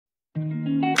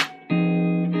Hello,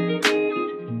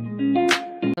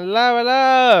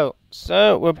 hello!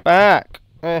 So, we're back.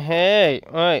 Hey,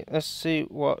 alright, let's see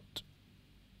what...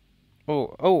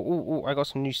 Oh, I got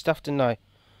some new stuff, didn't I?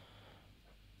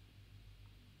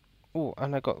 Oh,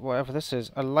 and I got whatever this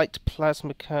is. A light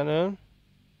plasma cannon.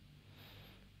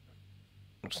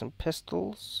 Some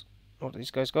pistols. What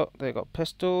these guys got? They got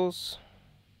pistols.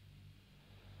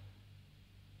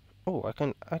 Oh, I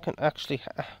can actually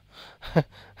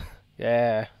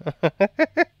yeah.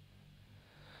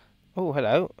 Oh,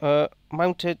 hello.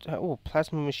 Mounted,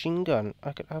 plasma machine gun.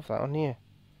 I could have that on here.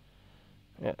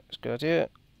 Yeah, that's a good idea.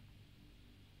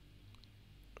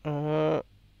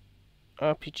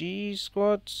 RPG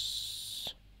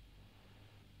squads.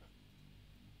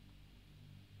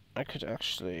 I could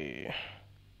actually...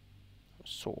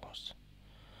 Source.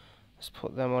 Let's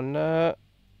put them on there.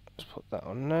 Let's put that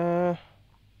on there.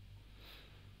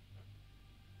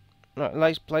 Right,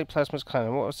 light plasma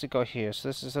cannon. What else we got here? So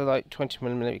this is a light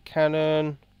 20mm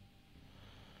cannon.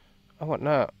 I want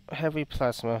that. Heavy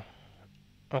plasma.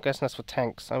 I'm guessing that's for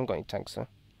tanks. I haven't got any tanks there.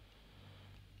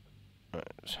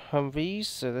 Right, Humvees.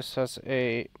 So this has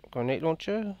a grenade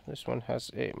launcher. This one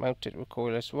has a mounted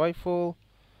recoilless rifle.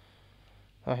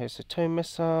 Here's a tow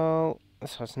missile.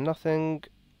 This has nothing.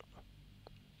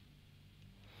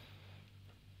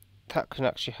 That can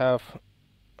actually have...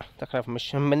 That can have a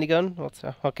minigun.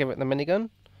 I'll give it the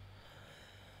minigun.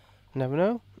 Never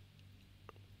know.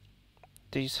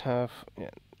 These have... Yeah,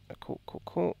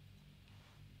 cool.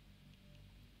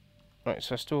 Right,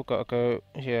 so I still gotta go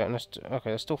here, and okay,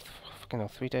 there's still fucking hell,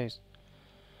 3 days.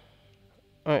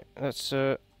 Alright, let's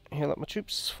heal up my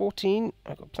troops. 14,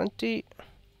 I got plenty.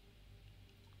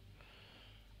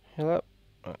 Heal up.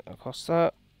 Right, that costs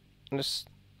that. And this.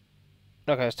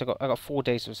 Okay, I got 4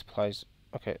 days of supplies.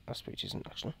 Okay, that's pretty decent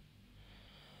actually.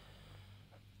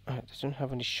 Alright, they don't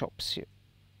have any shops here.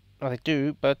 Oh, they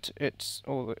do, but it's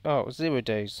all 0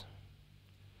 days.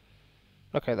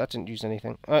 Okay, that didn't use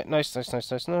anything. Alright, nice. I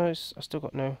still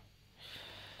got no...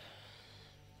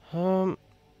 I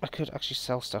could actually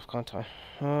sell stuff, can't I?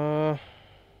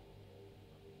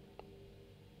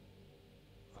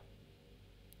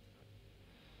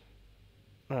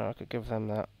 No, I could give them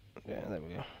that. Yeah, there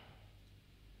we go.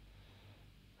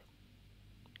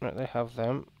 Right, they have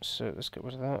them, so let's get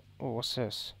rid of that. Oh, what's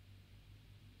this?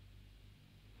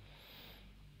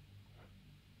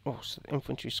 Oh, so the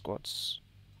infantry squads.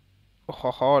 Oh, ho,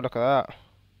 ho, look at that.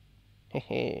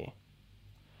 Hehe.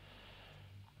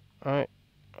 Alright,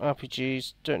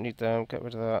 RPGs, don't need them, get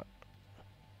rid of that.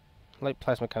 Light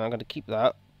plasma cannon, I'm going to keep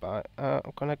that, but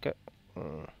I'm going to get...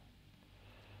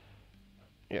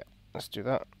 yeah, let's do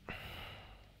that.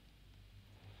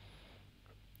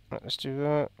 Right, let's do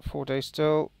that. 4 days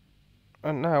still.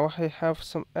 And now I have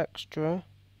some extra.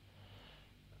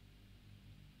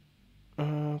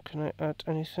 Can I add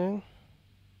anything?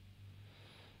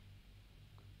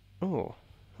 Oh,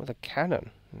 with a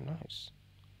cannon. Nice.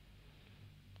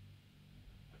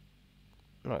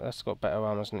 Right, that's got better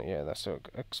armor, hasn't it? Yeah, that's so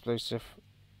explosive.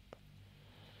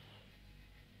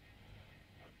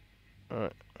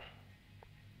 Alright.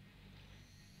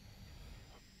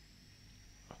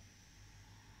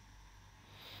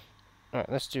 Alright,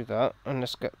 let's do that. And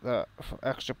let's get that for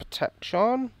extra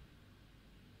protection.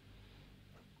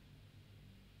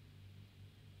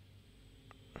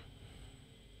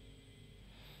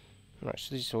 Right,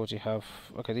 so these already have...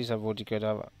 Okay, these have already good...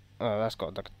 Oh, that's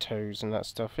got like toes and that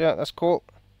stuff. Yeah, that's cool.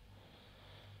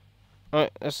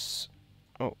 Alright, let's...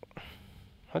 Oh.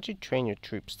 How do you train your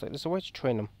troops? There's a way to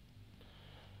train them.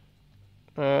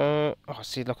 Oh,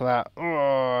 see, look at that.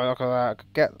 Oh, look at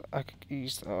that. I could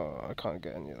use... Oh, I can't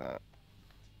get any of that.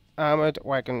 Armored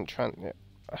wagon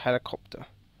a helicopter.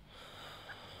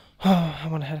 Oh, I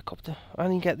want a helicopter. I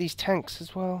need to get these tanks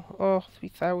as well. Oh,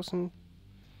 3,000.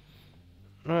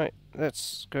 Right,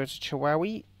 let's go to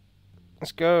CHIHUAHUA.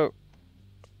 Let's go.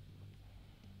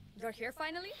 You're here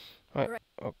finally? Right.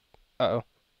 Oh, uh-oh.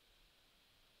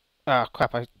 Ah,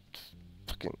 crap, I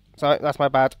fucking... Sorry, that's my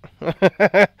bad.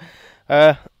 I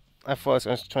thought I was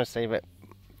going to try to save it,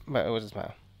 but it was just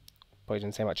matter. Probably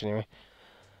didn't say much anyway.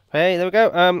 Hey, there we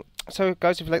go. So,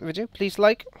 guys, if you like the video, please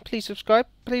like, please subscribe,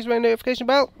 please ring the notification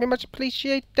bell. Very much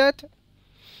appreciate that.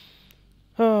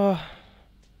 Oh,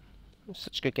 it's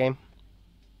such a good game.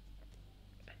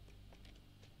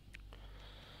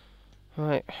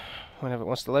 Right, whenever it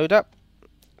wants to load up.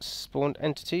 Spawned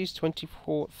entities,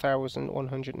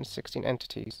 24,116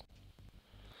 entities.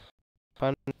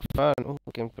 Fun. Oh,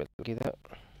 game's a bit lucky that.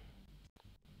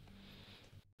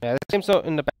 Yeah, this game's not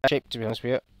in the bad shape, to be honest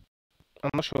with you. I'm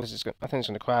not sure this is going. I think it's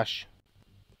going to crash.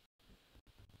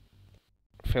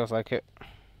 Feels like it.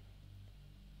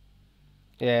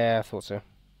 Yeah, I thought so.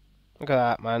 Look at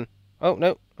that, man. Oh,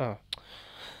 no. Oh.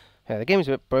 Yeah, the game's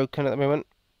a bit broken at the moment,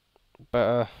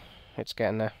 but it's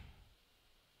getting there.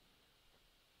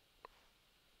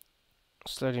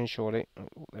 Slowly and surely. Oh,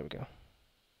 there we go.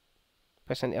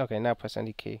 Press any. Okay, now press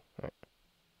any key. Right.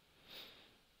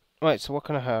 Right. So what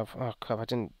can I have? Oh crap! I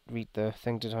didn't read the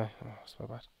thing, did I? Oh, that's so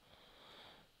bad.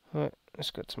 Right.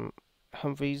 Let's get some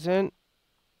Humvees in.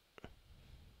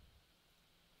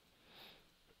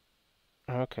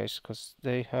 Okay, because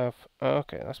they have. Oh,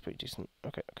 okay, that's pretty decent.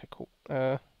 Okay. Okay. Cool.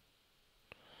 Might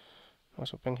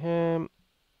as well bring him.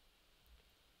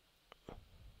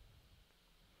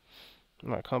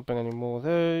 Right, I can't bring any more of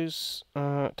those.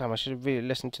 Damn, I should have really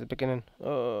listened to the beginning.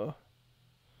 Let's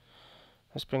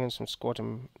bring in some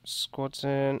squads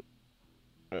in.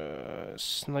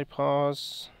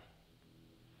 Snipers.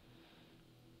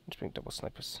 Let's bring double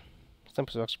snipers.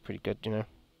 Snipers are actually pretty good, you know.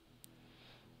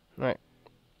 Right.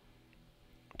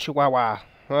 Chihuahua.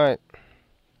 Right.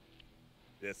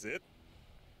 That's it?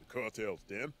 The cartel's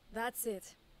den? That's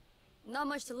it. Not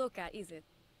much to look at, is it?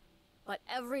 But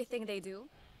everything they do,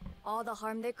 all the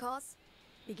harm they cause,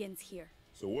 begins here.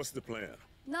 So what's the plan?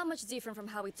 Not much different from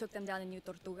how we took them down in New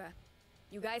Tortuga.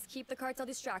 You guys keep the cartel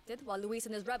distracted while Luis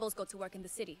and his rebels go to work in the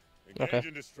city. Engage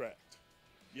and distract.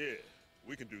 Yeah,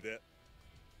 we can do that.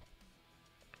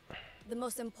 The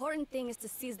most important thing is to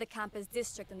seize the campus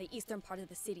district in the eastern part of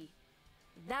the city.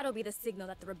 That'll be the signal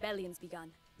that the rebellion's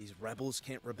begun. These rebels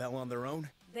can't rebel on their own?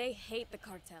 They hate the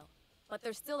cartel, but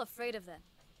they're still afraid of them.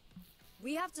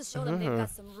 We have to show them they've got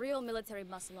some real military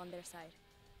muscle on their side.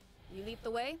 You lead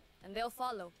the way, and they'll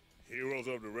follow. Heroes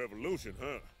of the revolution,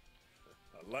 huh?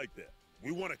 I like that.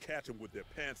 We want to catch them with their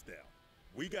pants down.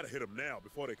 We gotta hit them now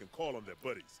before they can call on their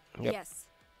buddies. Yep. Yes.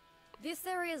 This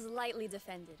area is lightly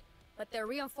defended, but their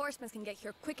reinforcements can get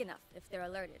here quick enough if they're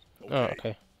alerted. Okay. Oh,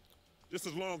 okay. Just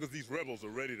as long as these rebels are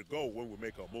ready to go when we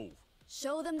make our move.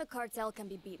 Show them the cartel can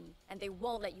be beaten, and they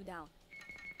won't let you down.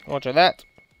 Roger that.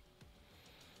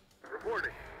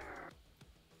 Reporting.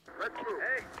 Let's move.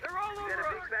 Hey, they're all over. Got a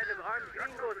big band of armed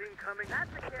gringos incoming.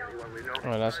 That's a kill. Anyone we know?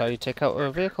 Oh, that's how you take out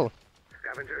a vehicle.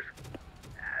 Scavengers.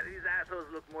 These assholes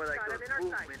look more like those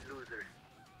movement losers.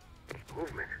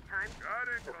 Movement. Time. Got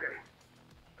it. Okay.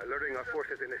 Alerting our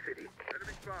forces in the city.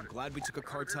 I'm glad we took a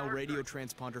cartel radio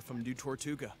transponder from New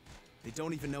Tortuga. They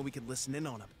don't even know we could listen in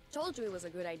on them. Told you it was a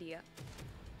good idea.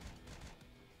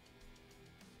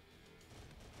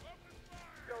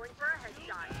 Going for a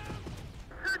headshot.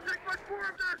 Take much more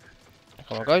of this.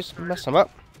 Come on, guys. Mess them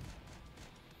up.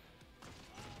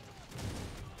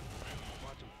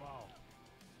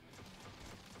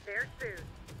 There soon.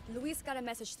 Luis got a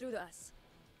message through to us.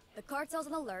 The cartel's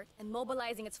on alert and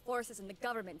mobilizing its forces in the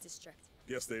government district.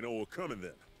 Guess they know we're coming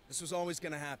then. This was always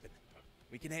gonna happen.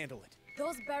 We can handle it.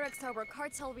 Those barracks are where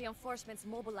cartel reinforcements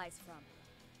mobilize from.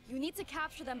 You need to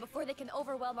capture them before they can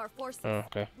overwhelm our forces. Oh,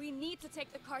 okay. We need to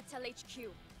take the cartel HQ.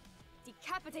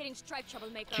 Decapitating strike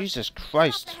troublemaker. Jesus Cut off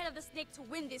Christ. the head of the snake to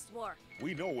win this war.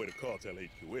 We know where the cartel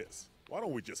HQ is. Why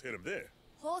don't we just hit them there?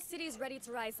 Whole city's ready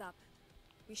to rise up.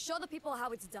 We show the people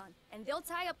how it's done, and they'll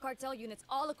tie up cartel units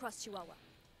all across Chihuahua.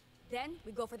 Then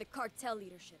we go for the cartel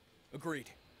leadership.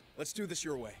 Agreed. Let's do this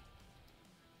your way.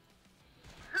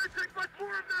 Take much more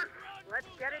of this. Let's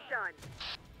get it done.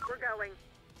 We're going.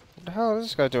 What the hell is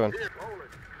this guy doing? Here, hold it.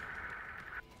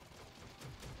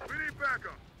 We need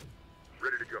backup.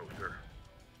 Ready to go, sir.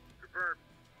 Confirmed.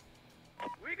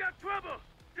 We got trouble.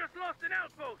 Just lost an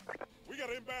outpost. We got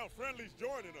inbound friendlies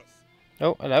joining us.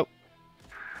 Oh, hello.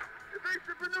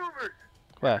 Evasive maneuvers.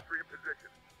 Where? Infantry in position.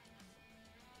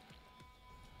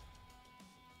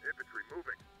 Infantry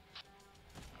moving.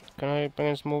 Can I bring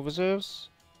in some more reserves?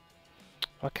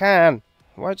 I can.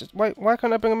 Why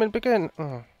can't I bring them in again?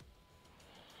 Oh.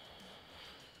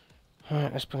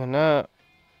 Alright, let's bring in that.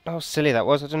 How silly that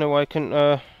was. I don't know why I couldn't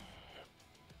Alright,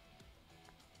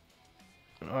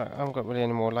 I haven't got really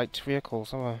any more light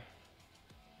vehicles, have I?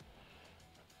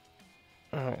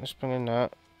 Alright, let's bring in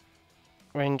that.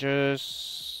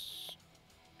 Rangers.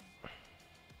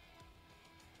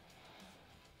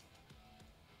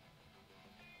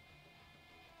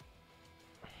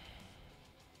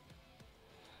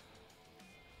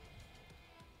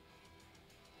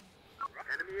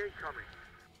 Enemy incoming.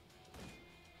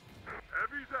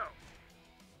 Enemies out.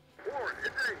 Ward,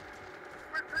 hit aim.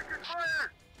 We're taking fire.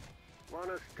 Want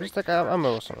us Just like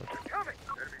ammo or something. coming.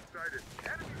 Enemy sighted.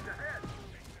 Enemies ahead.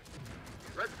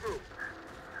 Let's move.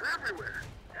 They're everywhere.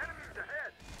 Enemies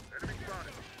ahead. Enemy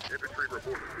spotted. Infantry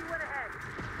reporting. See what ahead.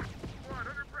 Squad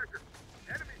under pressure.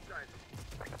 Enemy sighted.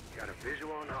 Got a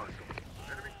visual on hostile.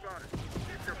 Enemy spotted.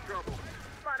 Keep some trouble.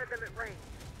 Spotted them at range.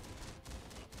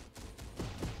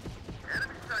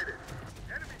 Enemy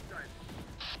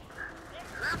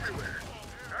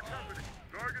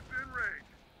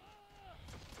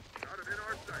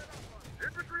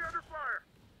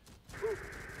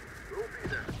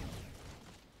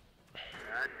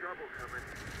incoming.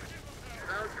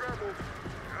 Found trouble.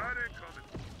 Got incoming.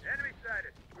 Enemy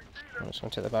sighted. We see them. I'm just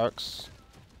going to the barracks.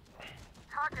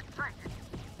 Target sighted.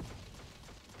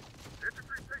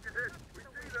 Infantry taking hit. We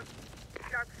see them.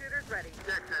 Sharpshooters ready.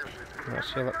 Check them.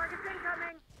 Let's heal up. Targets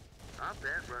incoming. Up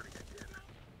and running again.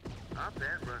 Up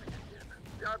and running again.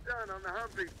 Job done on the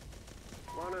Humvee.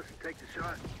 Want us to take the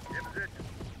shot? In position.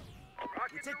 We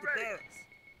Rockets took are the ready. barracks.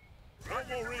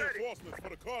 No more reinforcements for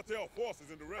the cartel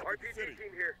forces in the rest of the RPG city.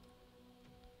 team here.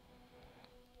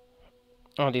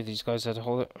 I'll leave these guys there to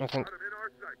hold it, I think. Got 'em in our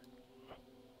sight.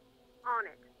 On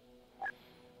it.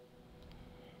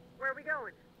 Where are we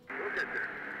going? We'll get there.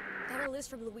 Got a list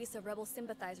from Luisa rebel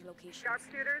sympathizer locations.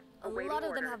 Sharpshooters, A awaiting lot of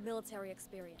them order. have military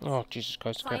experience. Oh, Jesus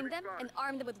Christ. Okay. Find them and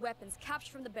arm them with weapons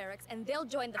captured from the barracks, and they'll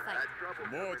join the fight. Bad trouble.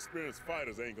 The more experienced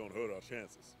fighters ain't gonna hurt our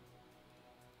chances.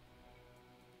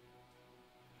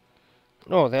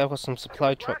 Oh, there were some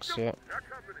supply trucks here. Got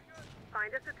company.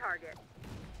 Find us a target.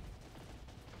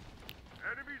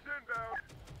 Enemies inbound.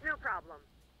 No problem.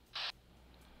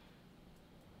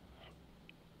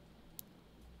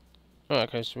 Oh,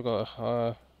 okay, so we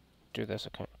gotta do this,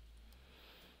 okay.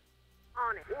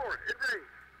 On it. Warren, hit range.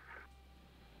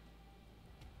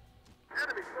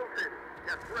 Enemy located.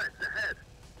 Got threats ahead.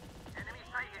 Enemy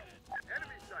sighted.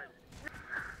 Enemy sighted.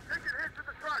 Taking hits at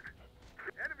the truck.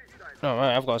 Enemy sighted. Oh,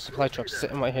 right, I've got a supply truck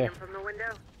sitting right here. Him from the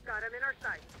window. Got him in our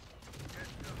sight.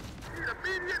 Need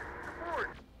immediate support.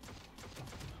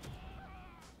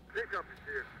 Pickup is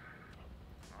here.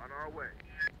 On our way.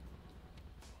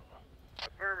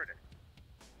 Affirmative.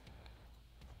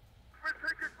 We're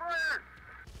taking fire.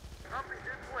 Company's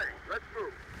in play. Let's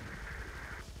move.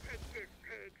 Take this,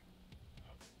 pig.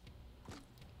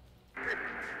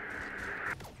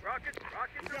 Rockets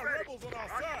We are got ready. rebels on our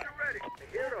Rockets side. are ready.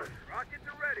 Heroes. Rockets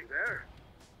are ready. There.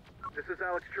 This is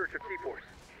Alex Church of T-Force.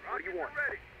 What do you want?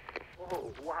 Ready.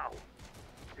 Oh, wow.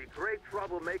 The great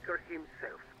troublemaker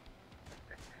himself.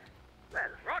 Well,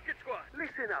 Rocket squad.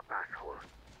 listen up, asshole.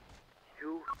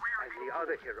 You and the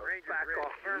other heroes Rangers back ready.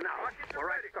 off now, Rockets are or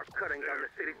I ready. start cutting down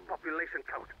the city's population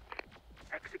count.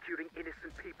 Executing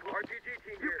innocent people. RGG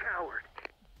team You here. coward.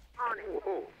 On it.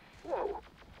 Whoa, whoa.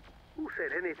 Who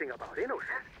said anything about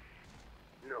innocent?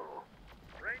 No.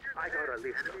 Rangers I got a ahead.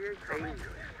 list of Enemy incoming.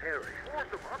 dangerous terrorists. Force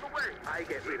them on the way. I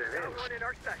get rid of them, Got one in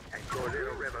our sight. and your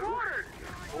little revolution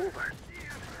is over.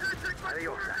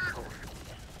 Adios, assholes.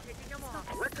 Taking him off.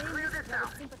 Let's clear this Rebel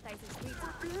out. sympathizers weak.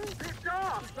 Being pissed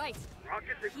off. He's right.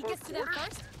 Rockets in He close gets to them quarters.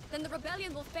 first, then the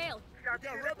rebellion will fail. We got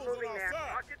Sharpshooters rebels on moving our there.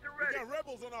 side. Rockets are We ready. got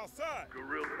rebels on our side.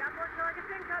 Gorilla. Got more targets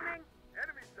incoming.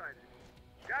 Enemy sighted.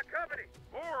 Got company.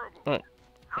 More of them. Alright.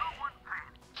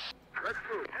 Let's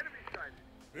move. Enemy sighted.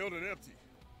 Building empty.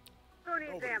 Who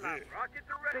needs Over ammo? here. Rockets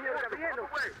are ready. Señor Force them on Gabrielo, the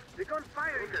way. the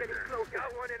gunfire is getting closer. Got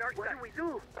one in our What sight. do we do?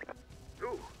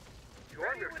 Do.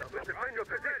 Arm yourself and defend your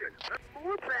position.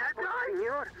 We're bad guys.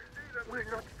 Senor, we're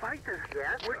not fighters.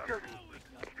 Yes, We're just...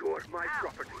 You're my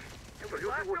property. So you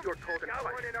do what you're told and Got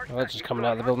one fight. in our Oh, they're just coming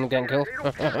out of the building again, kill.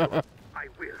 Little careful. I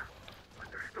will.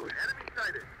 Understood. Enemy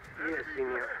sighted. Yes,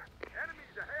 senor.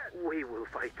 Enemies ahead. We will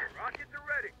fight. Rockets are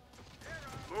ready.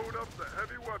 Load up the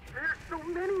heavy weapons. There's so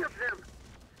many of them.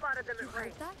 Spotted them You at heard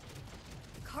range. that?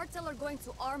 The cartel are going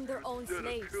to arm their own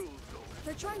slaves.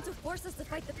 They're trying to force us to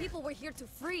fight the people we're here to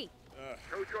free.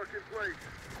 Tow truck in place.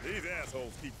 These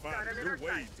assholes keep Got finding him in new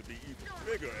our ways to be even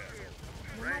bigger assholes.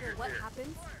 No matter what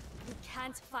happens, we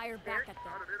can't fire back at Got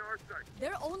them. 'em in our sight.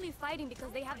 They're only fighting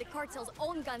because they have the cartel's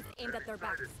own guns aimed at their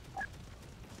backs.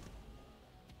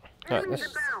 Alright, Enemies this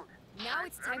inbound. Now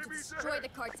it's time to destroy the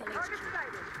cartel HQ.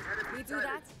 We do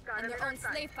that, and their own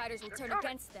slave fighters will turn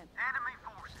against them. Enemy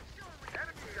forces.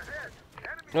 Enemies ahead.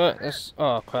 Enemies Alright, ahead. this.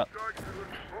 Oh, crap. Sergeant are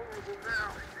looking vulnerable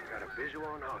now. Got a visual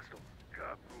on hostile.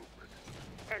 Got movement.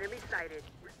 Enemy sighted.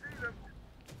 We see them.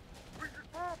 We should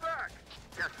fall back.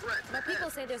 Got threats. My people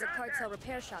say there's a cartel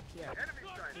repair shop here. Enemy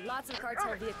sighted. Lots of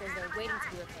cartel vehicles there waiting to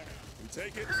be repaired. We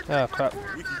take it. Oh, crap.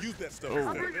 We can use that stuff. Oh.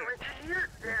 instead of them. Engineers,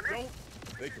 damn it. Don't.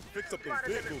 They can fix up those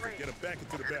vehicles and get them back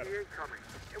into the battle. Enemy incoming.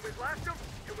 Can we blast them?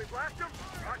 Can we blast them?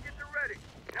 Rockets are ready.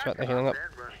 Check the healing up.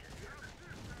 And running.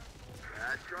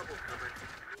 Bad trouble coming.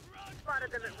 Spotted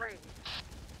them at range.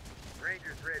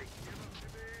 Rangers ready.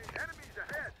 Enemies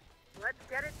ahead. Let's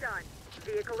get it done.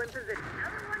 Vehicle in position.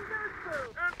 Everyone goes through.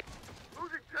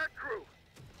 Losing tech crew.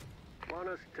 Want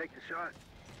us to take the shot?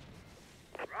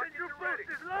 Rockets are ready.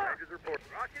 Rangers report.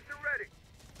 Rockets are ready.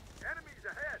 Enemies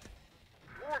ahead.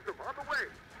 More of them on the way.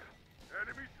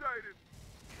 Enemy sighted.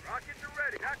 Rockets are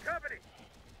ready. Got company.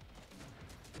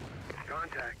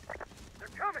 Contact.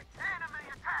 They're coming. Enemy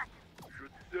attacking.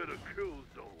 Should set a kill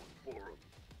zone for them.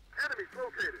 Enemies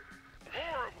located.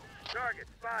 More of them. Target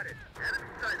spotted.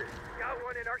 Enemy sighted. Got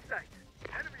one in our sight.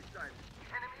 Enemy sighted.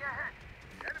 Enemy ahead.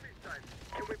 Enemy sighted.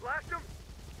 Can we blast them?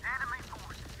 Enemy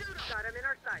force. Shoot him. Got him in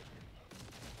our sight.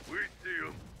 We see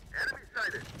him. Enemy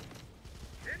sighted.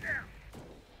 In now.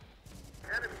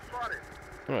 Enemy spotted.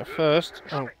 Right, first,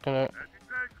 I'm gonna.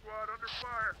 Anti-tank squad under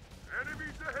fire.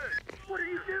 Enemies ahead. What are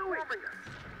you doing?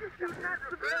 You're shooting at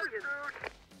civilians.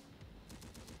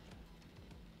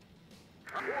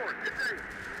 Aboard. Get in.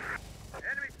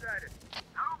 Enemy sighted.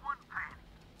 No one panic.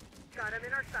 Got him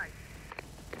in our sight.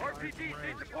 RPGs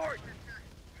need support.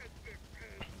 Take this,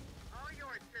 pig. All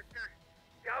yours, sister.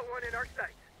 Got one in our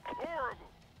sight.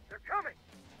 Horrible. They're coming.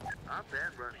 I'm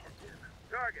bad running again.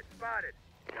 Target spotted.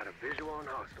 Got a visual on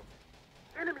hostile.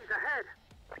 Enemies ahead.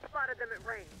 Spotted them at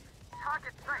range.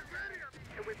 Target sight.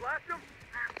 Can we blast them?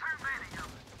 There's too many of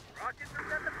them. Rockets are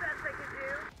the best they can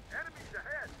do. Enemies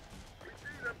ahead. We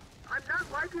see them. I'm not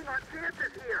liking our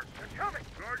chances here. They're coming.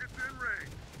 Target's in range.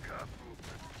 Cop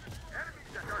movement.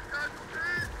 Enemies ahead. Our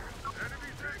casualties.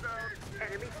 Enemies inbound.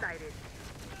 Enemy sighted.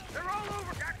 They're all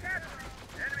over. Got casualties.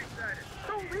 Enemy sighted.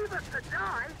 Don't leave us to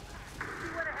die.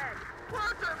 See what ahead.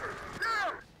 Whatever.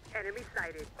 Down. Enemy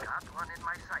sighted. Got one in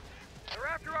my sight. They're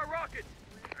after our rockets.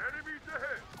 Enemies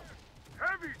ahead.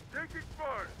 Heavy taking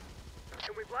fire.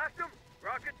 Can we blast them?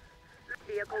 Rockets.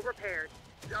 Vehicle repaired.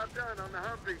 Job done on the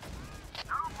Humvee.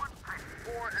 No one paid.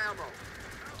 More ammo.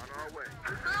 On our way.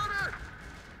 Down it!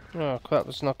 Oh crap,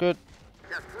 that's not good.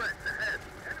 Got threats ahead.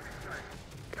 Enemy sight.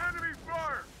 Enemy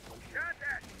fire.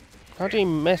 Contact. How do you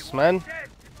miss, man? Dead.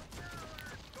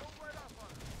 Don't let up on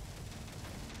us.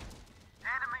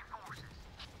 Enemy forces.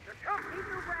 They're coming. Keep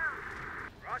your round.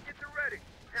 Rockets are ready.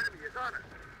 Enemy is on us.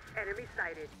 Enemy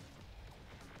sighted.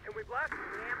 Can we blast the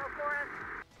ammo for us?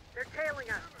 They're tailing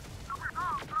us. Oh,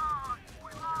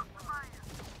 we lost the man.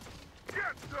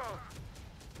 Get some.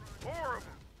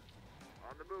 Horrible.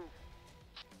 On the move.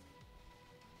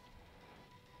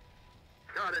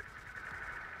 Got it.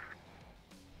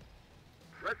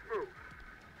 Let's move.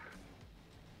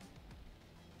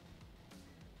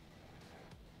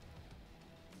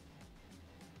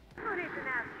 Who needs an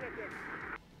ass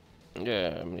kicking?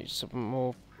 Yeah, I need some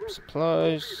more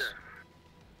supplies.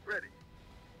 Ready.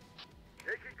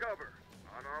 Taking cover.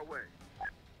 On our way.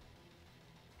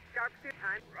 Sharp suit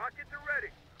time. Rockets are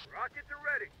ready. Rockets are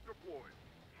ready. Deployed.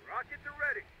 Rockets are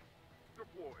ready.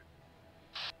 Deployed.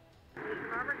 Need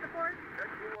some armor support? Check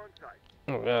you on site.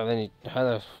 Oh yeah, they need how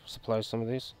to supply some of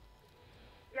these.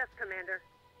 Yes, Commander.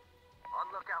 On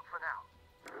lookout for now.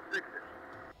 We'll fix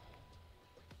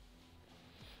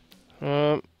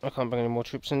it. I can't bring any more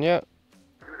troops in yet.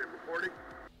 Unit reporting.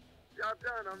 Job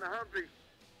done on the Humvee.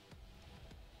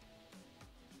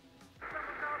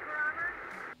 Someone call for armor?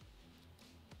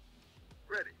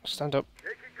 Ready. Stand up.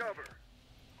 Taking cover.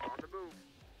 On the move.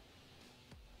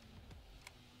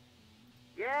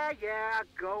 Yeah,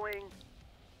 going.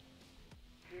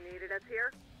 You needed us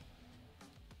here?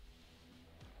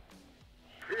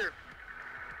 Here.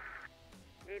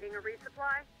 Needing a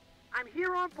resupply? I'm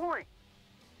here on point.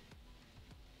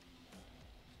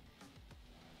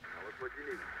 Tell us what you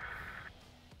need.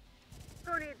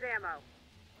 Who needs ammo?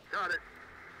 Got it.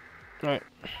 Right.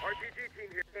 RPG team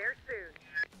here. There soon.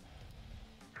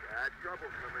 Bad trouble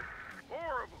coming.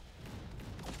 Horrible.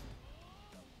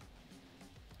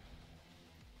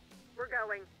 We're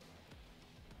going.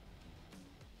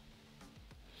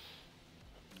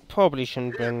 Probably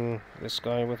shouldn't bring this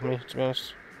guy with me, to be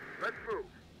honest. Let's move.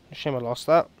 Shame I lost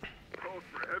that. Calls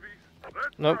for heavies.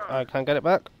 Let's Nope, ride. I can't get it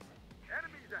back.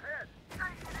 Enemies ahead.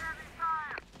 Taking heavy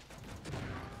fire.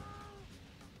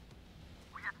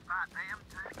 We got spot them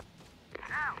too.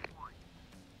 Now one.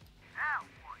 Now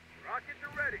one. Rockets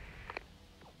are ready.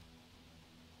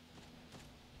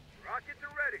 Rockets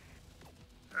are ready.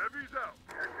 Heavies out.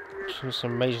 Should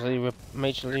some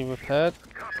majorly repaired.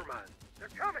 Compromise. They're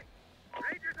coming.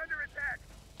 Rangers under attack.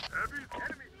 Heavies.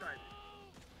 Enemy sighted.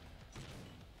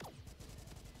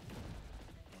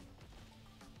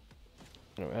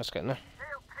 Anyway, let's get in there.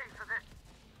 They'll pay for this.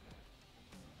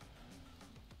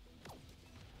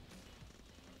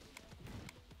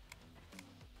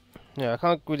 Yeah, I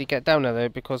can't really get down there though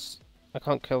because I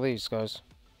can't kill these guys.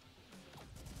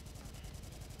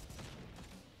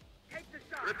 Take the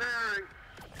shot. Repairing.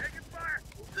 Taking fire.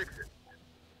 We'll fix it.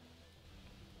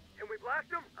 Can we blast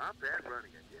them? I'm bad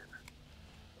running again.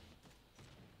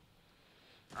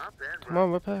 I'm bad Come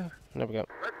on, repair. There we go.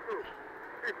 Let's move.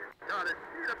 Got it.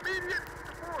 Need immediate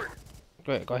support.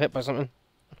 Great, got hit by something.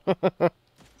 Want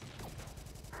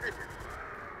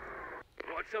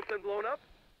something blown up?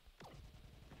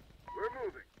 We're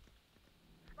moving.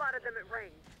 Spotted them at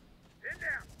range. In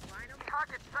down. Find them.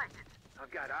 Target sighted.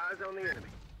 I've got eyes on the enemy.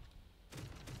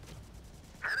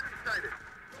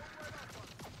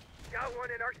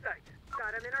 in our sights.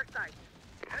 Got him in our sights.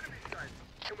 Enemy sighted.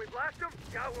 Can we blast him?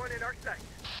 Got one in our sights.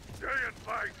 Stay and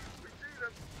fight. We see them.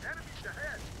 Enemies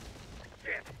ahead.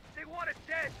 Shit. They want us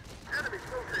dead. Enemy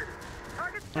located.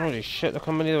 Target Holy shit, they're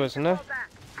coming the other way, isn't there? fall back.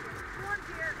 Swarm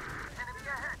here. Enemy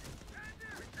ahead.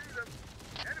 We see them.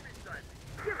 Enemy sighted.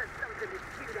 Give us something to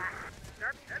shoot at.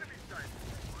 Sharp. Enemy sighted.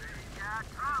 We got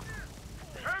trouble.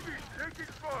 Heavy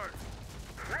taking fire.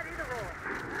 Ready to roll.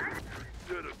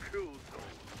 Instead of kill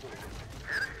zone.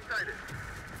 Enemy sighted.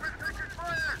 We're taking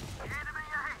fire. Enemy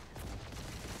ahead.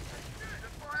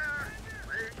 The fire.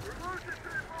 Wait, we're losing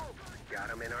people. Got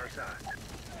him in our side.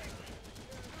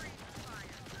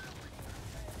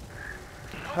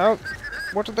 How?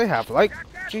 What did they have? Like,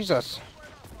 Jesus.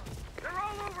 They're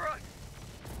all over us.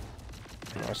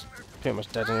 Oh, it's pretty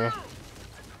much dead anyway.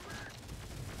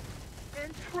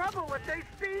 In trouble if they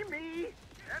see me.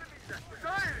 Enemies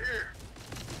reside here.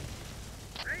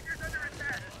 Rangers under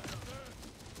attack.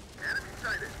 Enemy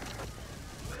sighted.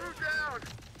 Crew down.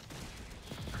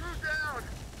 Crew down.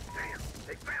 Damn,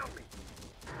 they found me.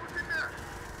 Who's in there?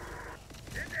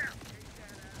 Get down.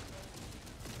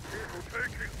 People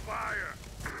taking fire.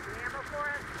 Ammo for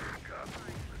us.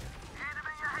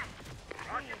 Enemy ahead.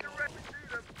 Rocket direct. We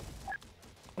see them.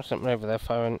 There's something over there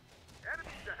firing.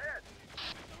 Enemies ahead.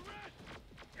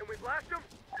 Can we blast them?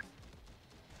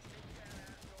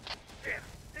 Damn,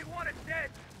 they want us dead.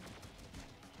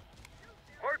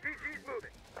 RPG's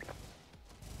moving.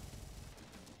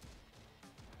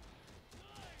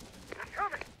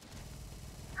 Coming.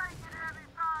 Taking heavy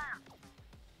fire.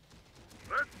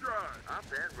 Let's drive. I'm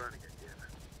bad running again.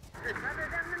 Another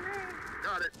them than me.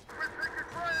 Got it. We're taking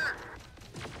fire.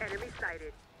 Enemy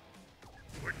sighted.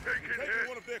 We're taking Taking hit.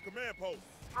 one of their command posts.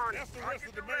 On That's it. the rest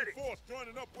of the main force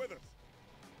joining up with us.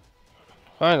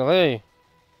 Finally.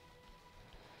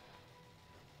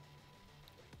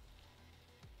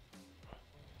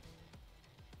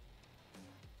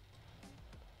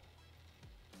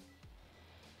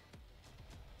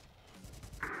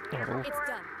 Oh. It's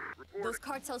done. Those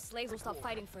cartel slaves will stop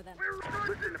fighting for them.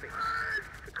 Listen to me.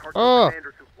 The cartel Oh.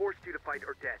 commanders who forced you to fight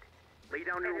are dead. Lay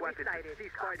down your Enemy weapons and sighted.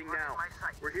 cease fighting now.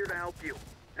 We're here to help you,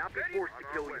 not be forced to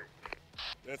kill you.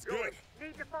 That's good.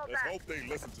 Need to fall Let's back. hope they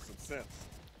listen to some sense.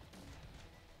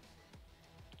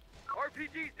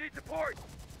 RPGs need support.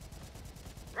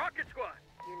 Rocket squad.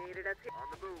 You needed us here.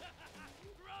 On the move.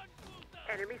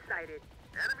 Enemy sighted.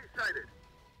 Enemy sighted.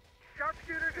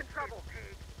 Sharpshooters in trouble.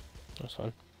 That's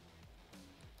fine.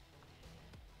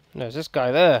 There's this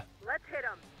guy there. Let's hit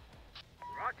him.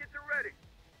 Rockets are ready.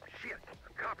 Shit,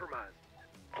 I'm compromised.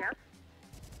 Yes.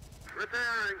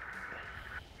 Repairing.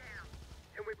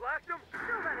 Can we blast them?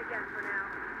 Still run again for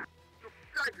now.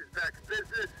 Strikers back in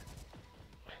business.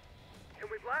 Can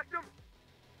we blast them?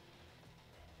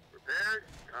 Prepared.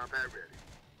 Combat ready.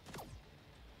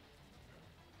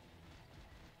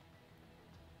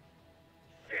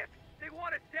 Shit, they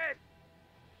want us dead.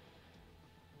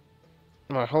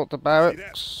 I hold the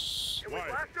barracks. Can we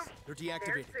blast them? They're There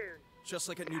deactivated, soon. just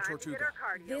like at New Time to get Tortuga.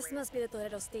 our cardio This in. must be the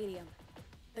Torero Stadium.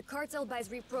 The cartel buys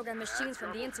reprogrammed machines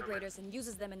from the integrators and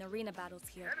uses them in arena battles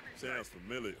here. Sounds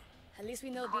familiar. At least we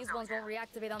know these ones won't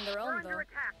reactivate on their We're own, under though.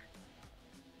 attack.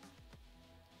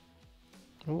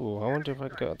 Ooh, I wonder if I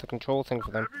can get the control thing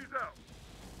for them. Enemies out.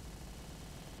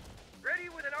 Ready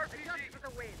with an RPG. Just for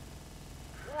the win.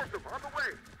 Force them on the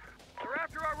way. They're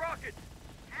after our rockets.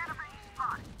 Enemy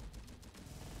spotted.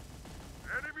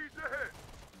 Enemies ahead.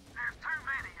 There's too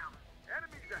many of them.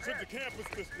 Enemies ahead. To the campus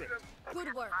district.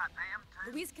 Good work.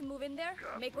 Luis can move in there,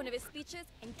 make one of his speeches,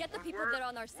 and get the people that are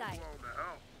on our side. Blown the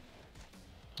hell.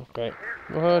 Okay.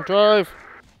 Drive.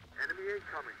 Enemy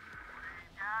incoming.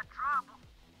 We got trouble.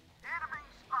 Enemy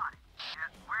spotted.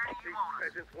 Where do you want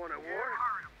us? Peasants want a war?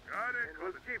 Got it.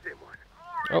 We'll give them one.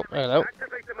 Oh, hello.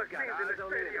 Activate the machines in the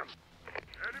stadium.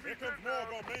 Here comes more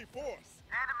of our main force.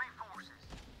 Enemy forces.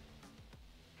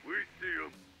 We see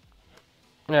them.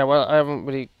 Yeah, well, I haven't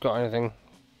really got anything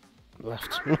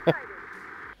left. Unsighted.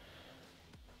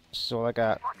 This is all I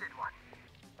got. Spotted one.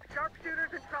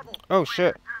 Sharpshooters in trouble. Oh,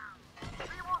 shit.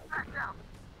 We won't back down.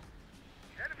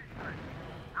 Enemy sight.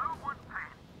 No one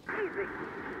pan. Easy.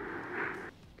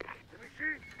 The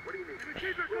machines. What do you mean? The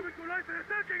machines are coming to life and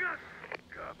attacking us.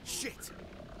 Shit!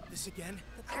 This again?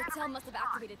 The cartel must have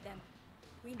activated them.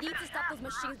 We need to stop those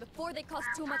machines before they cause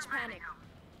too much panic.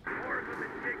 More of them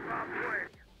in Jake Bob's way.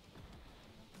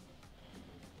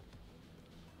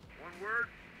 One word,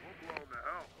 we'll blow them to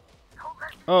hell.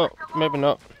 Oh, maybe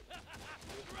not.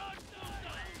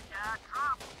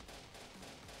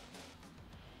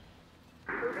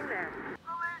 Moving there.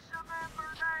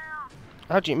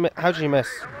 How'd you miss?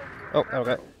 Oh, there we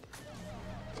go.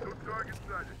 No target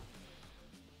sighted.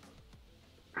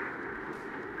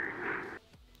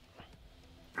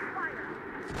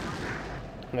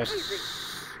 Nice.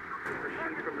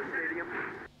 Proceed from the stadium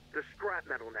to scrap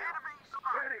metal now.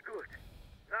 Very good.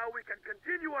 Now we can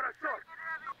continue our assault.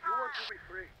 You want to be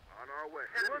free? On our way.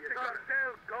 Once the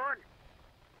cartel's gone,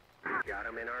 got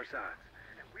him in our sights.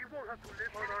 And we won't have to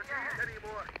live on our knees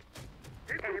anymore.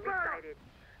 Enemy sighted.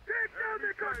 Take down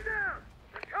the cartel!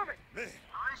 They're coming! Man,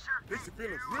 these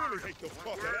civilians really hate those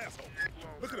cartel assholes.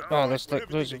 Look at them. Oh, there's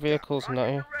like loads of vehicles and that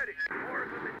here. Ready. More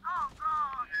of them. Oh,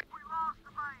 God! We lost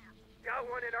the man. Got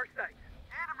one in our sight.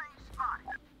 Enemy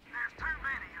spotted. There's too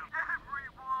many of them.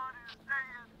 Everyone is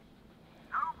dead.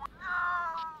 No one.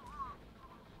 No!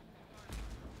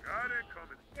 Got it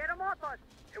coming. Get him off us.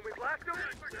 Can we blast them?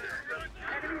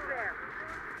 Enemies there.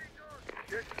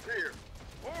 This is here.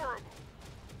 Horrible.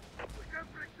 We can't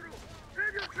break through.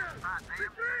 Save yourself.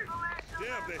 Retreat.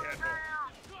 Damn, they had more.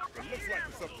 It looks like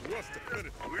it's up to us to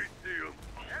finish. We see them.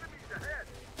 Enemies ahead.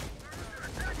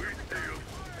 We see them.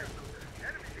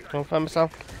 Come on, find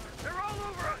myself. They're all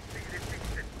over us.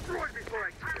 Destroy before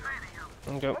I kill them.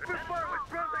 There we go. Open fire with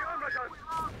friendly armor guns.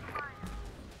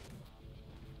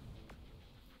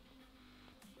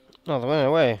 Oh, they went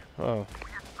away. Oh.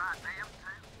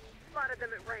 Spotted them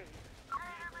at range.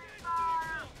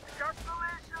 Sharp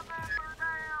militia member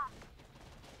down.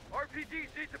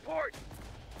 RPGs need support.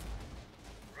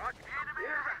 Rocket.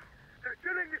 They're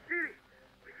filling the city.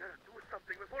 We gotta do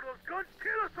something before those guns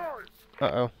kill us all.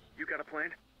 Uh-oh. You got a plan?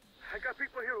 I got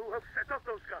people here who have set up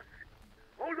those guns.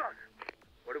 Hold on.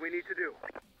 What do we need to do?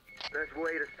 Best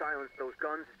way to silence those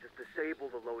guns is just disable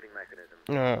the loading mechanism.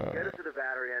 Get us to the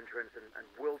battery entrance and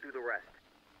we'll do the rest.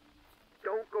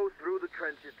 Don't go through the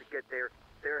trenches to get there.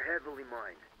 They're heavily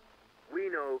mined. We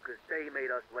know because they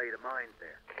made us lay the mines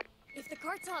there. If the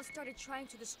cartel have started trying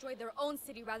to destroy their own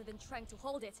city rather than trying to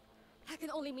hold it, that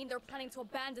can only mean they're planning to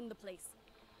abandon the place.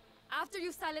 After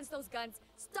you silence those guns,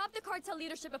 stop the cartel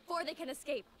leadership before they can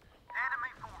escape.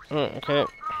 Enemy force. Oh, okay.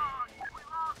 We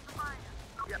lost the man.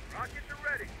 Yep, rockets are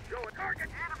ready. Show a target.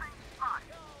 Enemy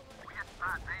spotted. We have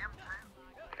spot them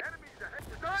too. Enemies ahead.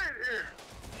 We're dying here.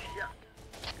 Yeah.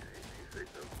 You say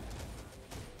so.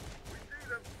 We see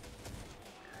them.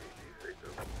 You say so.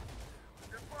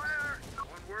 They're fire.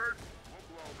 One word, we'll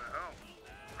blow them to hell.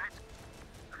 Let's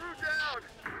crew down.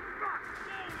 Fuck.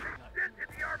 They did in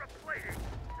the art of plating.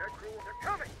 That crew, they're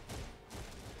coming.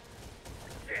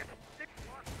 Shit. Six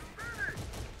lost the finish.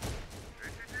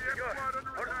 Good.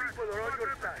 Our people are on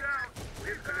your side.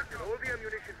 We've collected all the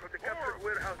ammunition from the captured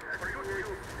warehouse for your use.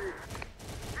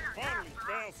 Finally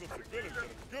found some civilians in a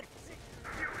good position.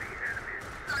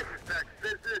 Nice attack,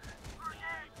 business.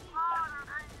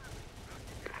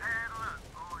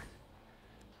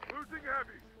 Losing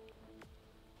heavy.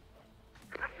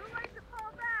 Too late to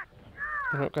fall back.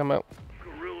 Oh, come out.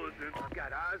 Gorillas in. I've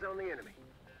got eyes on the enemy.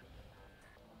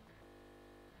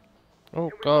 Oh, Can we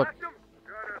God. blast them?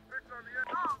 Got a fix on the end.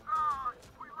 Oh, God!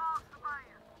 We lost the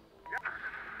man!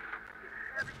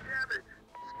 Heavy damage!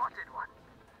 Spotted one.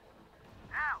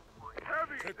 Now, boy.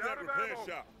 Heavy. Check Out that of repair ammo.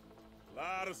 shop. A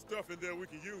lot of stuff in there we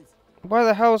can use. Why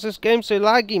the hell is this game so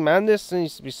laggy, man? This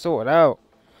needs to be sorted out.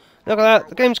 Look at that.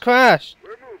 The game's crashed. We're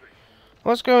moving.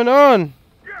 What's going on?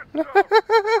 Get some.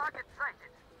 Rocket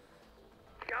sighted.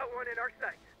 Got one in our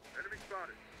sight. Enemy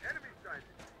spotted. Enemy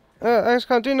sighted. I just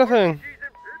can't do nothing.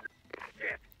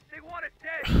 Shit! They want us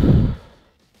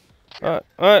dead!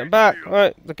 Alright, back.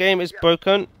 Alright, the game is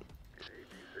broken.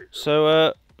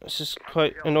 So, this is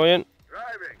quite annoying.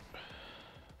 Driving.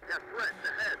 Got threats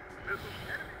ahead. Missiles.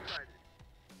 Enemy sighted.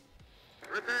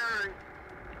 Repairing.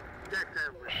 Deck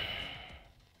sampling.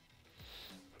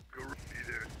 Be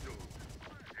there soon.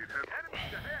 You'd have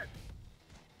Enemies ahead!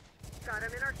 Got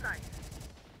him in our sight.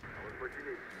 That was what you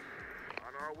need.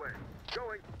 On our way.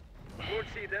 Going. Won't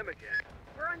see them again.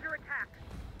 We're under attack.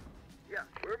 Yeah,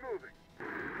 we're moving.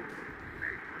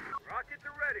 Rockets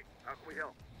are ready. How can we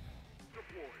help?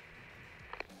 Deploy.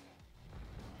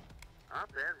 Up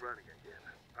and running again.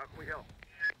 How can we help?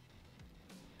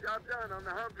 Job done on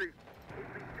the Humvee.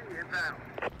 APC inbound.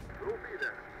 We'll be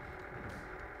there.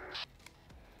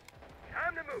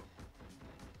 Time to move.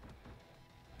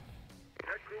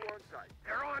 That crew on site.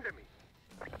 They're on to me.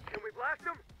 Can we blast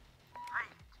them?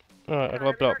 Alright, I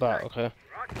gotta block that, okay.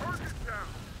 Rock Perkins down.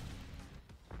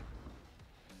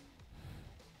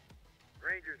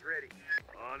 Rangers ready.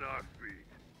 on our feet.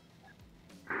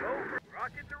 Over.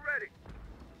 Rockets are ready.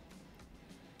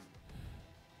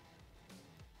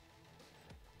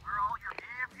 We're all your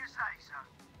if you say so.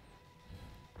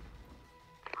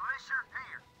 Militia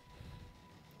here.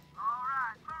 All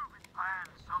right, moving. Find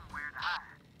somewhere to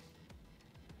hide.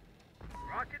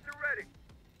 Rockets are ready.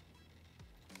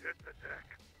 Hit the deck.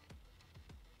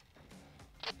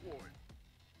 Deployed.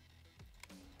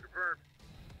 Confirmed.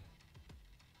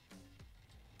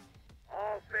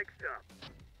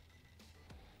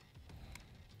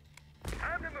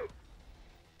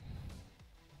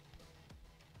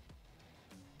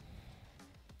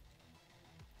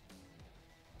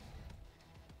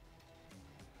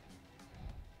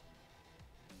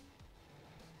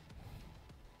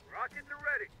 Rockets are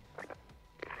ready.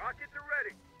 Rockets are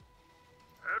ready.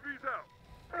 Heavy's out.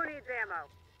 Who needs ammo?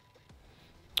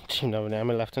 Didn't have any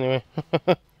ammo left anyway.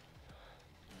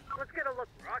 Let's get a look.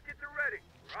 Rockets are ready.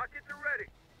 Rockets are ready.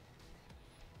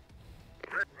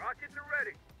 Rockets are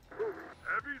ready.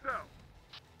 Heavy's out.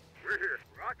 We're here.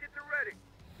 Rockets are ready.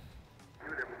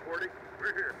 Unit reporting.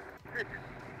 We're here. What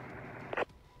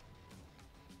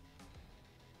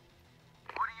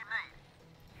do you need?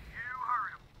 You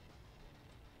heard him.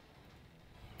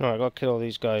 Alright, I gotta kill all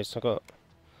these guys. I got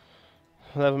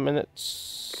 11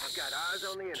 minutes I've got eyes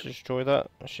on the enemy. to destroy that.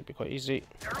 That should be quite easy.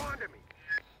 They're onto me.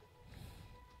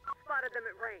 Spotted them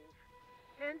at range.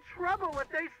 In trouble if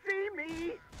they see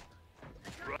me.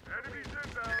 Enemies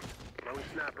inbound. Lone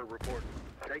sniper reporting.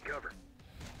 Take cover.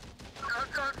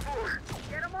 I've got 4.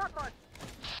 Get them off us.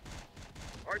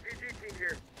 RPG team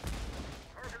here.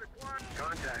 Target acquired.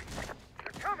 Contact.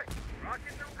 They're coming.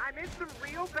 Rockets are... I'm in some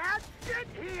real bad shit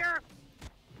here.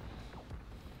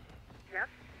 Yes.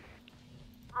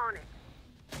 On it.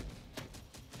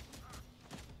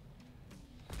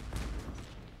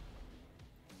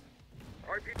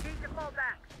 RPG. Need to fall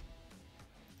back.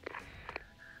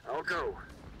 I'll go.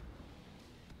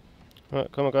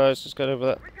 Alright, come on guys, let's get over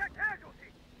that. We got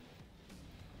casualties.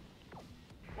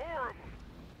 4 of them.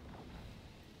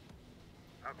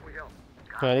 How can we help?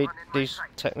 I need these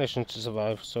technicians to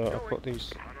survive, so I'll put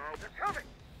these. They're coming.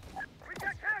 We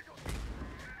got casualties.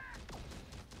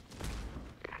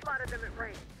 Spotted them at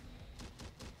range.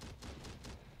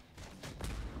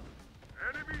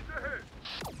 Enemies ahead.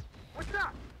 What's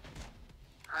up?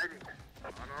 Hiding.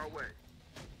 On our way.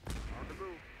 On the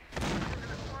move.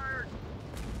 Target acquired.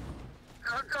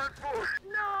 I've got 4.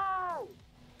 No!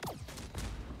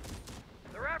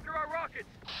 They're after our rockets.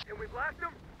 Can we blast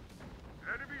them?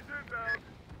 Enemies inbound.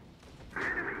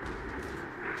 Enemy!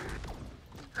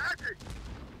 Tactic!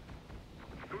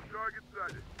 No target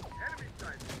sighted. Enemy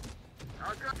sighted.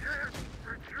 I've got 10.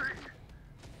 Retreat.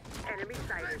 Enemy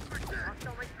sighted.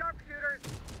 Hostile like sharpshooters.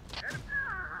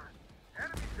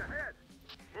 Enemies ahead.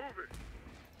 Moving.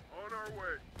 On our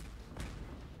way.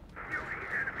 Beauty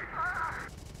enemy.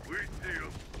 We steal.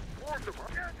 Force them.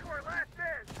 Down to our last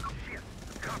end. Shit.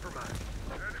 Compromised.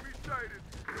 Enemy sighted.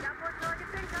 Got more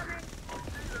targets incoming.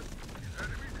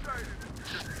 Enemy sighted.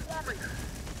 Swarming.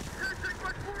 Can't take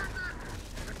much more of this.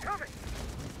 They're coming.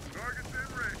 Targets in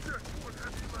range. Just 1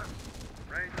 heavy left.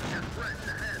 Range is fresh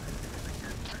ahead.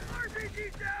 RPG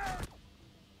down.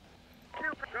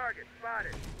 Target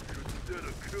spotted.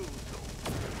 Consider kill zone.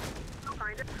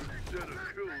 Find it. Consider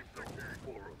kill zone for them.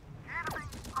 Enemy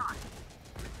spot.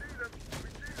 We see them. We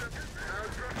see them. Now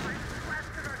dropping.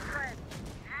 Blasted our tread.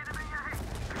 Enemy ahead.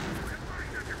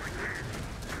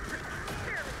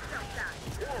 Barely stuffed that.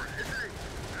 War hitting.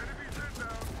 Enemies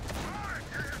inbound. Fire.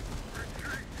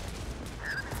 Retreat.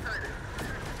 Enemy sighted.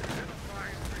 In a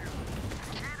minefield.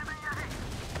 Enemy ahead.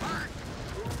 Fire.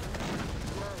 Move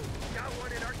slow. Got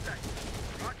one in our sight.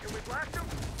 Rock, can we blast him?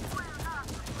 We're not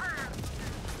prepared.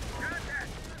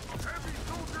 Contact. Heavy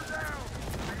soldier down.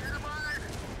 Stand by.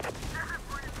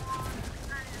 Everyone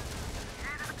stand.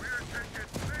 We're taking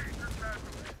major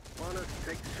casualties. Want us to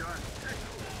take the shot?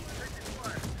 Taking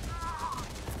fire.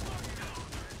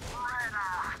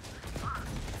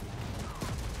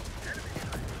 Enemy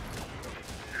sight.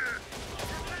 Yes.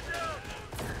 Get down.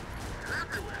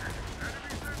 Everywhere.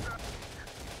 Enemies inbound.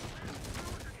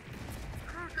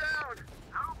 Crew down.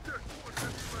 Out. Just 1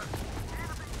 heavy left.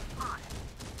 Enemy spot.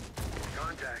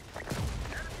 Contact.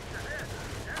 Enemies ahead.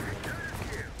 Enemy unit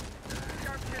here.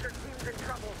 Sharpshooter team's in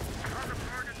trouble. On the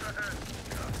targets ahead.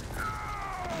 No!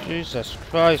 Jesus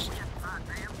Christ.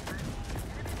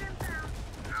 Enemies inbound.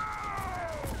 No!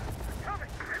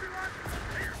 Coming. Everyone.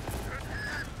 Here.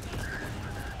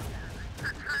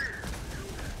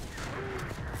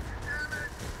 Damn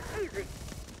it. Easy.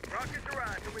 Rockets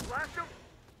arrived. Can we blast them?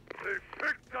 They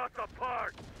picked us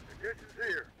apart. Conditions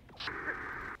here.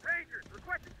 Rangers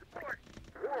requesting support.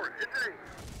 War hitting.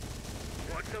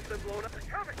 Want something blown up? They're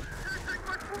coming. Can't take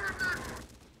much more of this.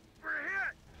 We're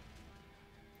hit.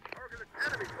 Target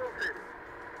enemy located.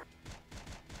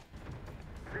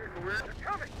 Vehicle ready. They're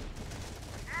coming.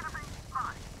 Enemy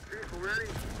spot. Vehicle ready.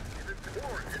 Is it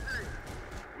war hitting?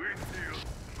 We steal.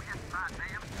 We have 5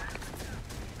 damn.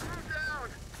 Crew down.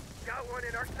 Got one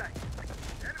in our sight.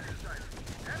 Enemy sight.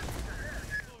 Enemies ahead.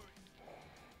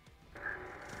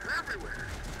 Everywhere.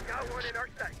 Got one in our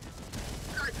sight.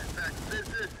 Titan back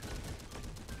business.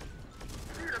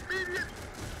 Need immediate.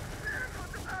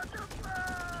 Vehicles about to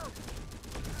blow.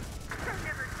 They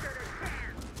never stood a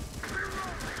chance. We're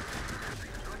rolling.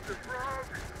 Something's wrong.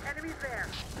 Enemies there.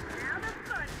 Now the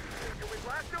fun. Can we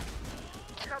blast them?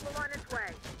 Trouble on its way.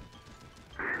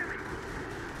 Enemy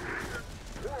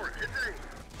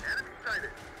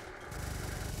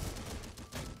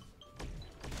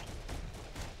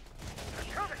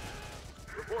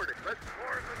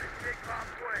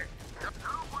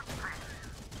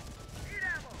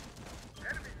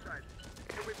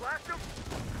blast them?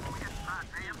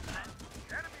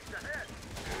 Enemies ahead.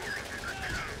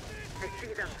 I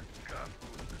see them.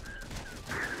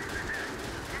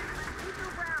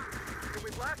 Can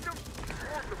we blast them?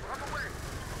 Force them on the way.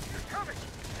 They're coming.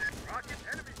 Rocket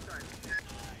enemy sight.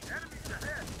 Enemies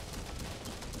ahead.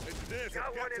 Engineers have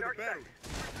Got got one to in the our battery.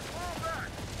 sight. Fall back.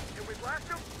 Can we blast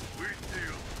them? We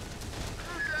steal.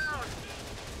 Crew down.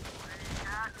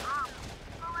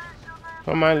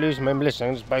 I might lose my militia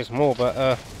and just base more,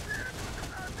 but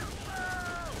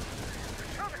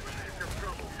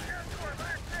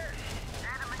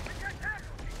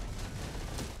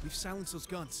We've silenced those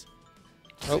guns.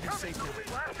 oh, City's safe now.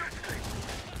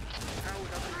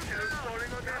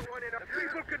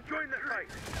 People can join the fight.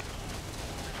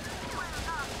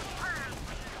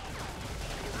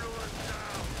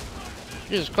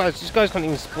 Jesus Christ, these guys can't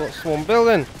even swarm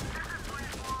building.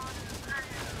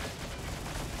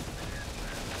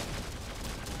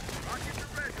 Rockets are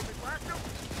ready. Can we blast them?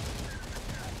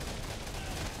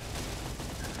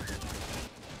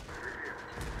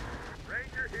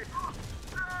 Ranger hit.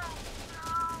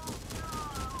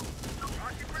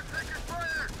 Rocket, we're taking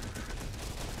fire.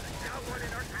 Got one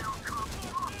in our town.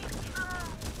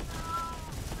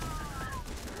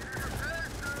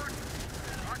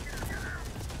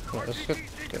 Right, let's get,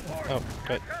 oh,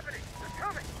 great. They're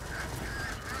coming.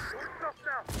 More stuff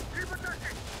now. Keep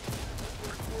attacking.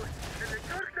 And the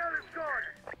gunshot is gone.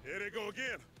 Here they go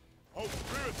again. Hope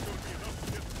Spirit's gonna be enough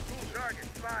to get the school. Target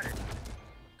spotted.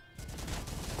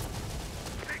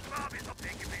 Big Bob is up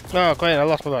taking me. Oh, great, I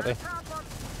lost my battery.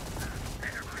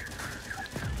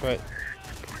 Great.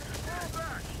 Fall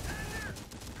back.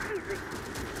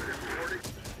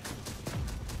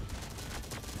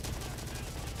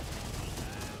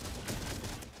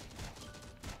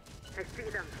 I see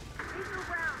them. Eagle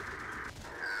ground.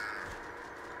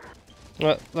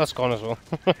 Well, that's gone as well.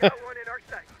 Got one in our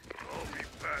sight. I'll be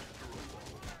faster along.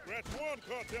 Scratch one,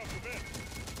 cartel command.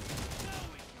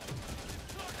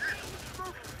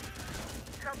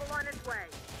 Trouble on its way.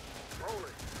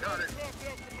 Rolling. Got it.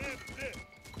 Cartel command is dead.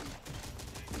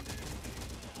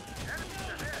 Enemies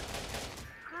ahead.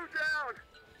 Crew down.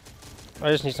 I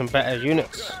just need some better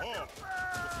units. Hard.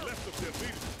 What's left of their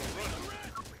leaders are running.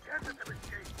 We can't let them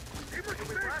escape. Keep us safe.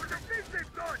 The things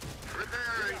they've done.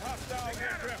 There's a hostile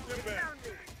aircraft inbound.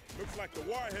 Looks like the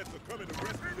warheads are coming to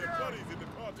rescue their buddies in the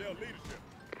cartel leadership.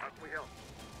 How can we help?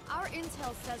 Our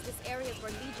intel says this area is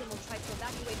where Legion will try to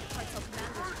evacuate the cartel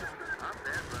commanders from. I'm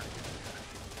dead running.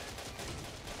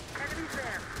 Enemies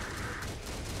there.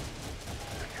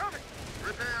 They're coming.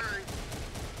 Repairing.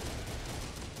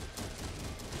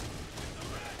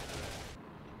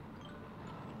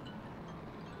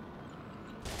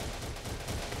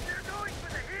 They're going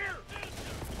for the hill.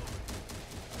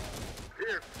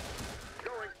 Here.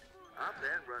 Going. I'm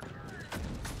dead running.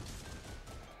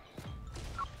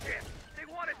 Shit. They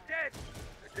want us dead.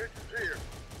 The distance here.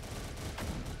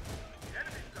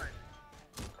 Enemy sight.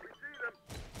 We see them.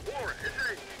 War is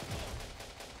aiming.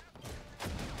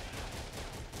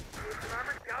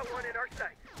 Got one in our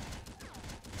sight.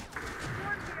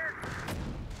 One here.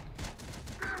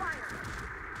 Fire.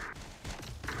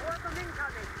 More of them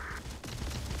incoming.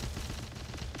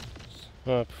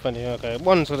 Oh, funny, okay.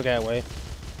 One's gonna get away.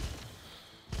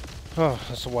 Oh,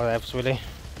 that's what else, really.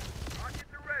 Rockets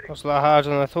are ready. That's a lot harder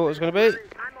than I thought it was gonna be. I'm on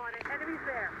it. Enemies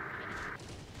there.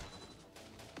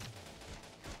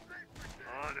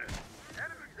 On it.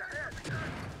 Enemies ahead.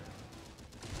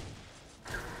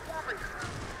 Swarming.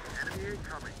 Enemy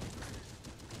incoming.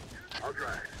 I'll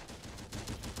drive.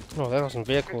 Oh, there are some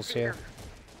vehicles here.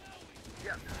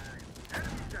 Yes.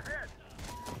 Enemies ahead.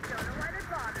 Don't know why they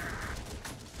bother.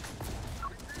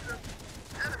 We see them.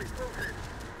 Enemies located.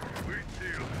 We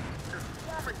see them. They're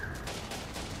swarming.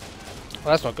 Well,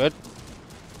 that's not good.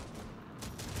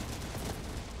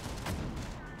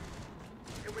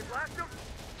 Can we blast them?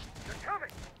 They're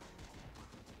coming.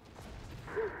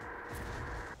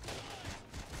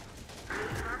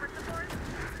 Armor support.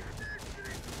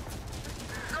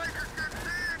 Strikers get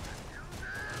big.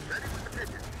 Ready with the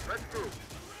pigeon. Let's move.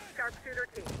 Sharpshooter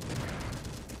team.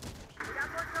 We got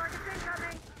more targets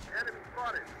incoming. Enemy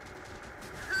spotted.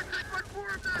 Can't take much more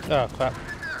of this. Oh, crap. In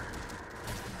there.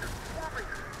 They're swarming.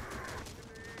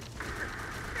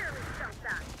 Barely stumped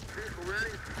that. Vehicle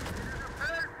ready.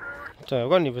 Repair soon. So, I've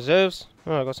got any reserves?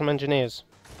 Oh, I've got some engineers.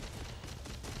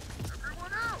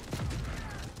 Everyone out.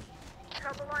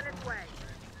 Trouble on its way.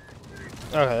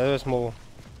 Okay, there's more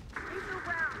Eagle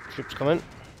ground. troops coming.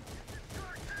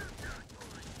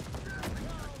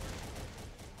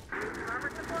 Armor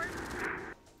support.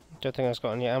 Don't think that's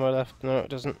got any ammo left. No, it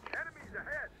doesn't. Enemies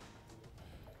ahead.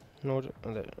 No,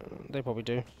 they probably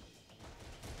do.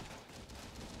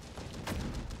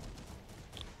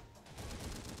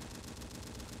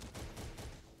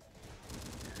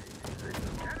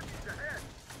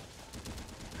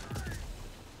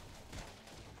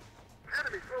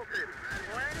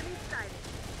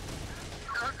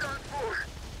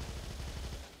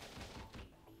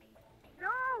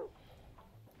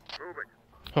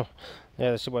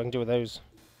 Yeah, let's see what I can do with those.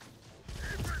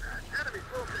 Enemies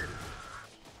located.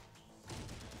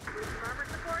 Need some armor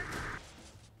support?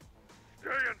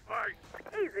 Stay and fight.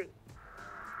 Easy.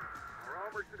 Our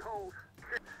armor should hold.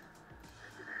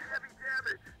 Heavy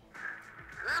damage.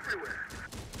 Everywhere.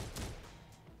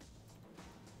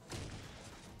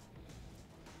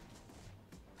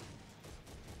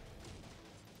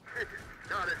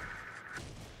 Got it.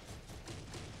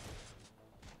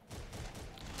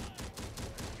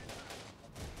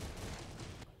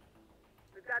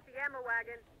 We've got the ammo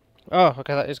wagon. Oh,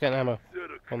 okay, that is getting ammo Set a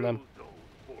from kill them. zone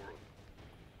for 'em.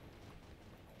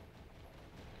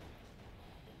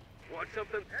 Want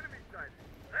something? Enemy sighted.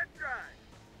 Let's drive.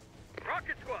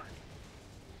 Rocket squad.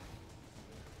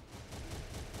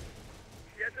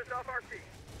 Gets us off our feet.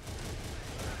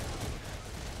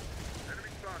 Enemy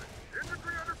spotted.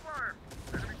 Infantry under fire.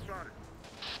 Enemy spotted.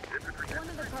 Infantry. One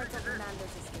of the cartel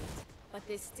commanders escaped, but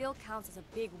this still counts as a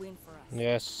big win for us.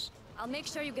 Yes. I'll make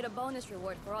sure you get a bonus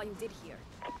reward for all you did here.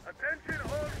 Attention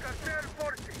all cartel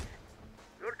forces.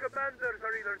 Your commanders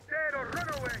are either dead or run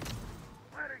away.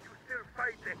 Why are you still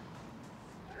fighting?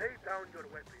 Lay down your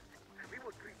weapons. We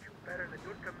will treat you better than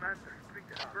your commanders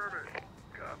treated us. Affirmative.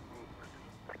 Got movement.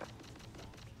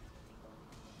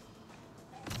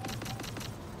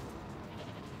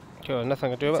 Cool,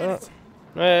 nothing I can do about that.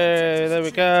 Hey, there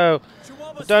we go.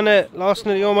 We've done it. Lost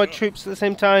nearly all my troops at the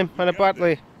same time, and a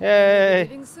Bradley. Yay!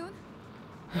 Leaving soon?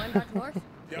 Going back north?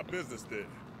 Got business there.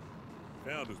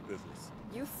 Founder's business.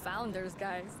 You founders,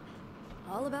 guys.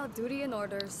 All about duty and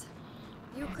orders.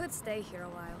 You could stay here a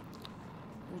while.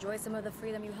 Enjoy some of the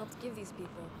freedom you helped give these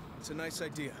people. It's a nice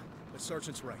idea, but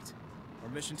Sergeant's right. Our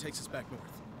mission takes us back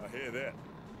north. I hear that.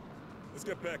 Let's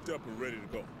get backed up and ready to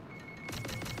go.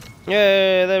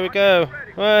 Yay, there we go.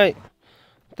 Right.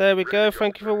 There we go.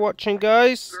 Thank you for watching,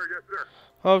 guys. Sir, yes, sir.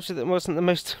 Obviously, that wasn't the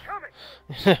most...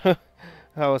 that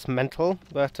was mental,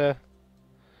 but, you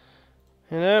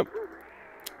know,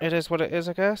 it is what it is,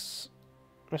 I guess.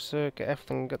 Let's get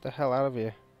everything and get the hell out of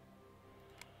here.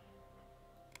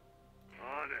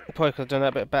 Probably could have done that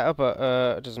a bit better, but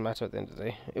it doesn't matter at the end of the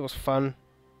day. It was fun.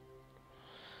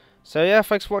 So, yeah,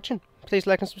 thanks for watching. Please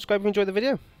like and subscribe if you enjoyed the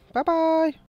video. Bye-bye.